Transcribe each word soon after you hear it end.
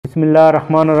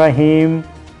बिस्मिल्लाहिर्रहमानिर्रहीम।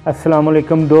 अस्सलाम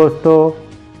वालेकुम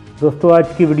दोस्तों,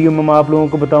 आज की वीडियो में मैं आप लोगों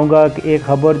को बताऊंगा कि एक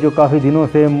ख़बर जो काफ़ी दिनों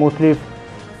से मुख्तलिफ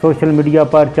सोशल मीडिया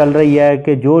पर चल रही है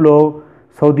कि जो लोग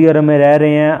सऊदी अरब में रह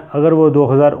रहे हैं, अगर वो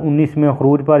 2019 में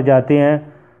खरूज पर जाते हैं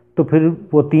तो फिर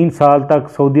वो 3 साल तक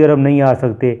सऊदी अरब नहीं आ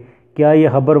सकते। क्या ये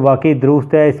ख़बर वाकई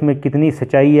दुरुस्त है? इसमें कितनी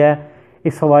सच्चाई है?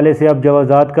 इस हवाले से अब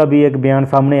जवाजात का भी एक बयान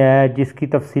सामने आया है, जिसकी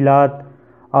तफसीलात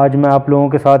आज मैं आप लोगों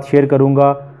के साथ शेयर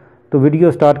करूंगा। तो वीडियो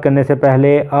स्टार्ट करने से पहले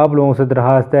आप लोगों से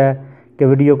दरख्वास्त है कि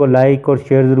वीडियो को लाइक और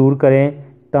शेयर ज़रूर करें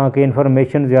ताकि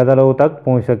इन्फॉर्मेशन ज़्यादा लोगों तक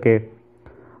पहुंच सके।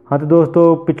 हाँ तो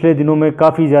दोस्तों, पिछले दिनों में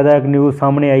काफ़ी ज़्यादा एक न्यूज़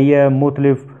सामने आई है।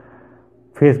 मुख्तलिफ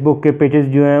फेसबुक के पेजेस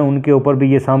जो हैं उनके ऊपर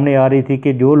भी ये सामने आ रही थी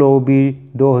कि जो लोग भी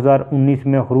 2019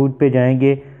 में खरूज पे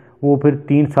जाएंगे वो फिर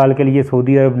 3 साल के लिए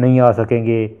सऊदी अरब नहीं आ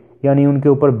सकेंगे, यानी उनके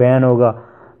ऊपर बैन होगा।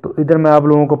 तो इधर मैं आप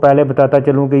लोगों को पहले बताता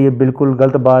चलूँ कि ये बिल्कुल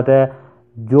गलत बात है।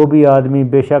 जो भी आदमी,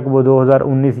 बेशक वो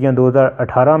 2019 या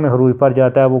 2018 में खरूज पर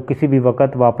जाता है, वो किसी भी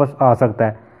वक्त वापस आ सकता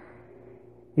है।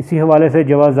 इसी हवाले से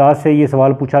जवाजात से ये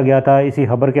सवाल पूछा गया था, इसी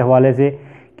खबर के हवाले से,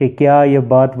 कि क्या ये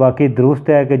बात वाकई दुरुस्त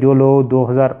है कि जो लोग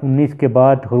 2019 के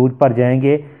बाद खरूज पर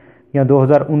जाएंगे या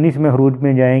 2019 में खरूज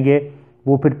में जाएंगे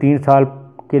वो फिर 3 साल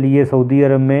के लिए सऊदी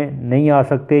अरब में नहीं आ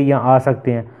सकते या आ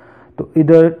सकते हैं। तो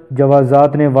इधर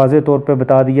जवाजात ने वाज़ेह तौर पे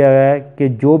बता दिया है कि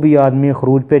जो भी आदमी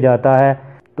खरूज पे जाता है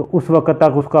तो उस वक्त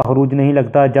तक उसका खरूज नहीं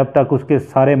लगता जब तक उसके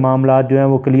सारे मामलात जो हैं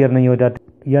वो क्लियर नहीं हो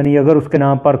जाते। यानी अगर उसके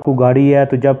नाम पर कोई गाड़ी है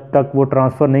तो जब तक वो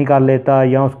ट्रांसफ़र नहीं कर लेता,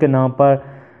 या उसके नाम पर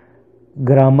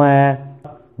ग्रामा है,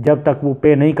 जब तक वो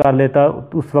पे नहीं कर लेता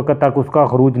उस वक्त तक उसका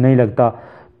खरूज नहीं लगता।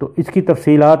 तो इसकी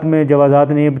तफसीलात में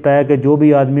जवाजात ने बताया कि जो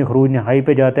भी आदमी खरूज नहाई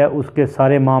पे जाता है उसके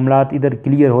सारे मामलात इधर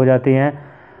क्लियर हो जाते हैं,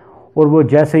 और वो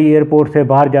जैसे ही एयरपोर्ट से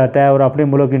बाहर जाता है और अपने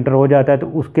मुल्क इंटर हो जाता है तो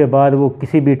उसके बाद वो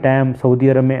किसी भी टाइम सऊदी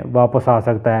अरब में वापस आ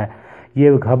सकता है।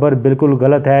 ये खबर बिल्कुल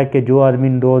गलत है कि जो आदमी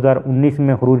 2019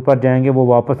 में खरूज पर जाएंगे वो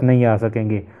वापस नहीं आ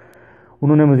सकेंगे।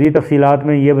 उन्होंने मज़ीद तफसीलात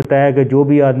में ये बताया कि जो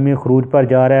भी आदमी खरूज पर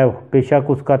जा रहा है, बेशक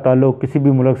उसका ताल्लुक़ किसी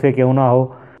भी मुल्क से क्यों ना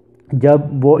हो, जब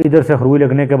वो इधर से खरूज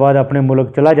लगने के बाद अपने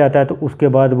मुल्क चला जाता है तो उसके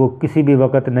बाद वो किसी भी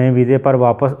वक्त नए वीज़े पर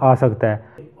वापस आ सकता है।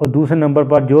 और दूसरे नंबर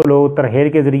पर जो लोग तरहील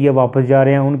के ज़रिए वापस जा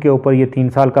रहे हैं उनके ऊपर ये 3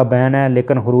 साल का बैन है,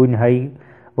 लेकिन खरूज नहाई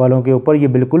वालों के ऊपर ये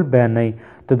बिल्कुल बैन नहीं।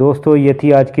 तो दोस्तों, ये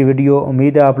थी आज की वीडियो।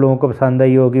 उम्मीद है आप लोगों को पसंद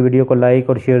आई होगी। वीडियो को लाइक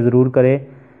और शेयर ज़रूर करें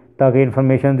ताकि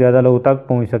इन्फॉर्मेशन ज़्यादा लोगों तक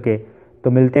पहुँच सके।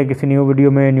 तो मिलते हैं किसी न्यू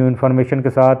वीडियो में न्यू इन्फॉर्मेशन के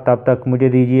साथ। तब तक मुझे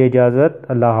दीजिए इजाज़त।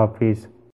 अल्लाह हाफिज़।